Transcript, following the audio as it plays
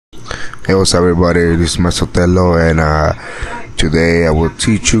Hey, what's up, everybody? This is Masotello, and today I will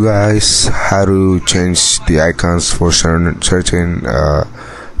teach you guys how to change the icons for certain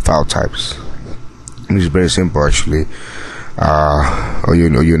file types. It's very simple, actually. All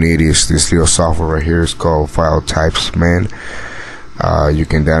you need is this little software right here. It's called File Types, man. You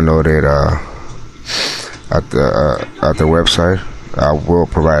can download it at the website. I will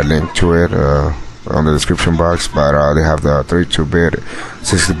provide a link to it on the description box, but they have the 32-bit,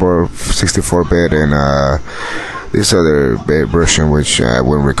 64-bit, and this other bit version, which I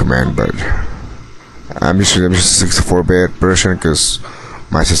wouldn't recommend, but I'm using the 64-bit version because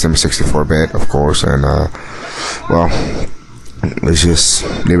my system is 64-bit, of course, and well, let's just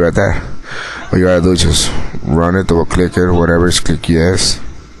leave it at that. All you gotta do is just run it, double click it, whatever, just click yes,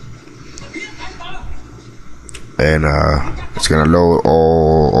 and it's gonna load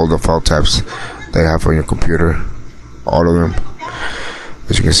all the file types that you have on your computer, all of them.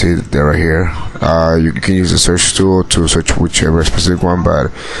 As you can see, they're right here. You can use the search tool to search whichever specific one,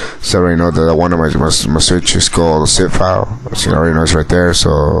 but so I already know that one of my search is called zip file. So I already know it's right there, so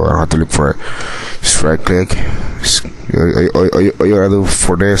I don't have to look for it. Just right click. All you gotta do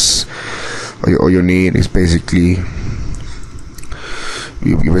for this, all you need is basically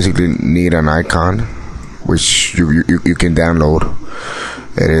you basically need an icon, which you can download.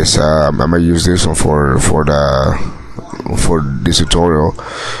 It is I'm gonna use this one for this tutorial.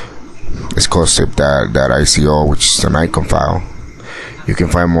 It's called zip.ico, which is an icon file. You can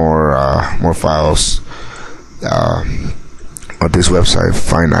find more files on this website,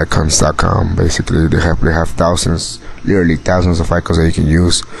 findicons.com. Basically, they have thousands, literally thousands of icons that you can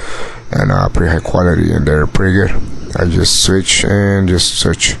use, and pretty high quality, and they're pretty good. I just switch and just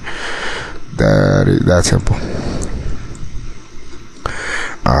search. That's simple.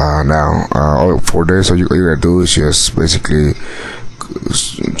 Now, for this, all you gotta do is just basically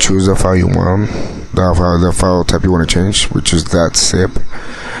choose the file you want, the file type you want to change, which is .zip.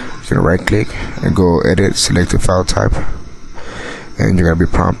 You can right click and go edit, select the file type, and you're gonna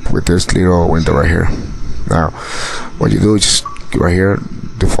be prompted with this little window right here. Now, what you do is just right here,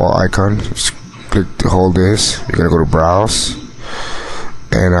 default icon, just click to hold this. You're gonna go to browse,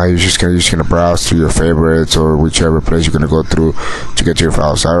 and you're just gonna browse through your favorites or whichever place you're gonna go through to get to your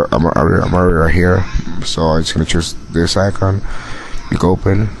files. I'm already right here, so I'm just gonna choose this icon. Click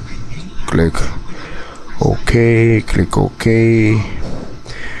open, click OK, click OK,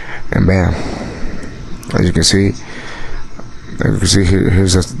 and bam! As you can see,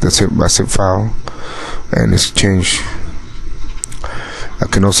 here's the zip file, and it's changed. I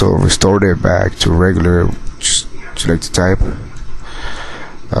can also restore it back to regular. Just select the type.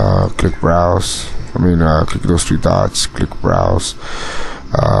 Click browse. Click those three dots. Click browse.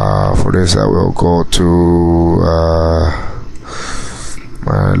 For this, I will go to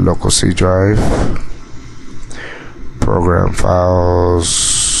my local C drive, program files.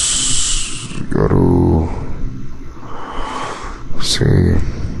 Go to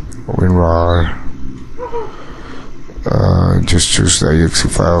WinRAR. Just choose the exe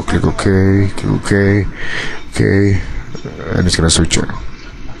file. Click OK. Click OK. OK, and it's gonna switch it.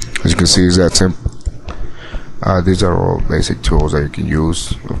 As you can see, it's that simple. These are all basic tools that you can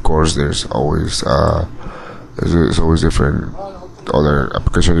use. Of course, there's always different other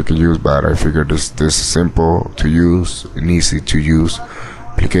applications you can use, but I figured this is simple to use and easy to use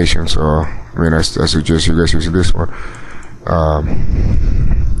application. So I suggest you guys using this one.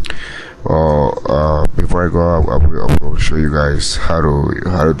 Before I go, I will show you guys how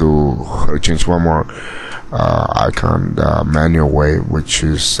to change one more icon the manual way, which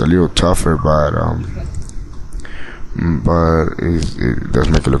is a little tougher, but it does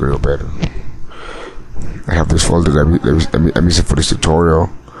make it look a little better. I have this folder that I'm using for this tutorial,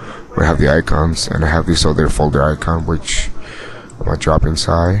 where I have the icons, and I have this other folder icon which I'm gonna drop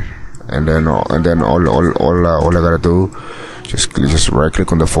inside, and then all I gotta do just right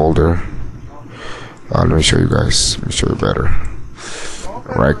click on the folder. Let me show you guys. Let me show you better.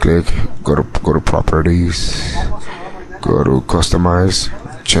 Right click, go to properties, go to customize,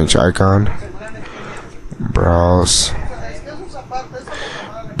 change icon, browse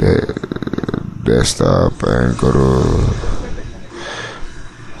the desktop, and go to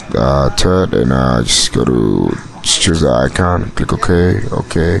third, and just choose the icon, click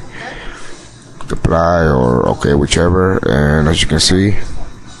OK, apply or OK, whichever, and as you can see,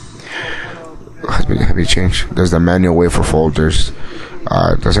 has been changed. There's the manual way for folders.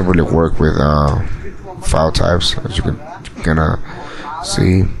 It doesn't really work with file types. As you can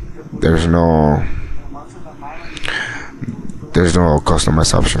see, there's no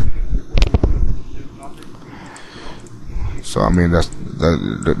customize option. So that's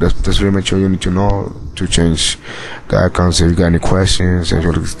that's pretty much all you need to know to change the icons. If you got any questions and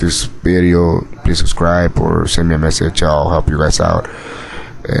you like this video, please subscribe or send me a message. I'll help you guys out,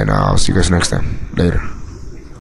 and I'll see you guys next time. Later.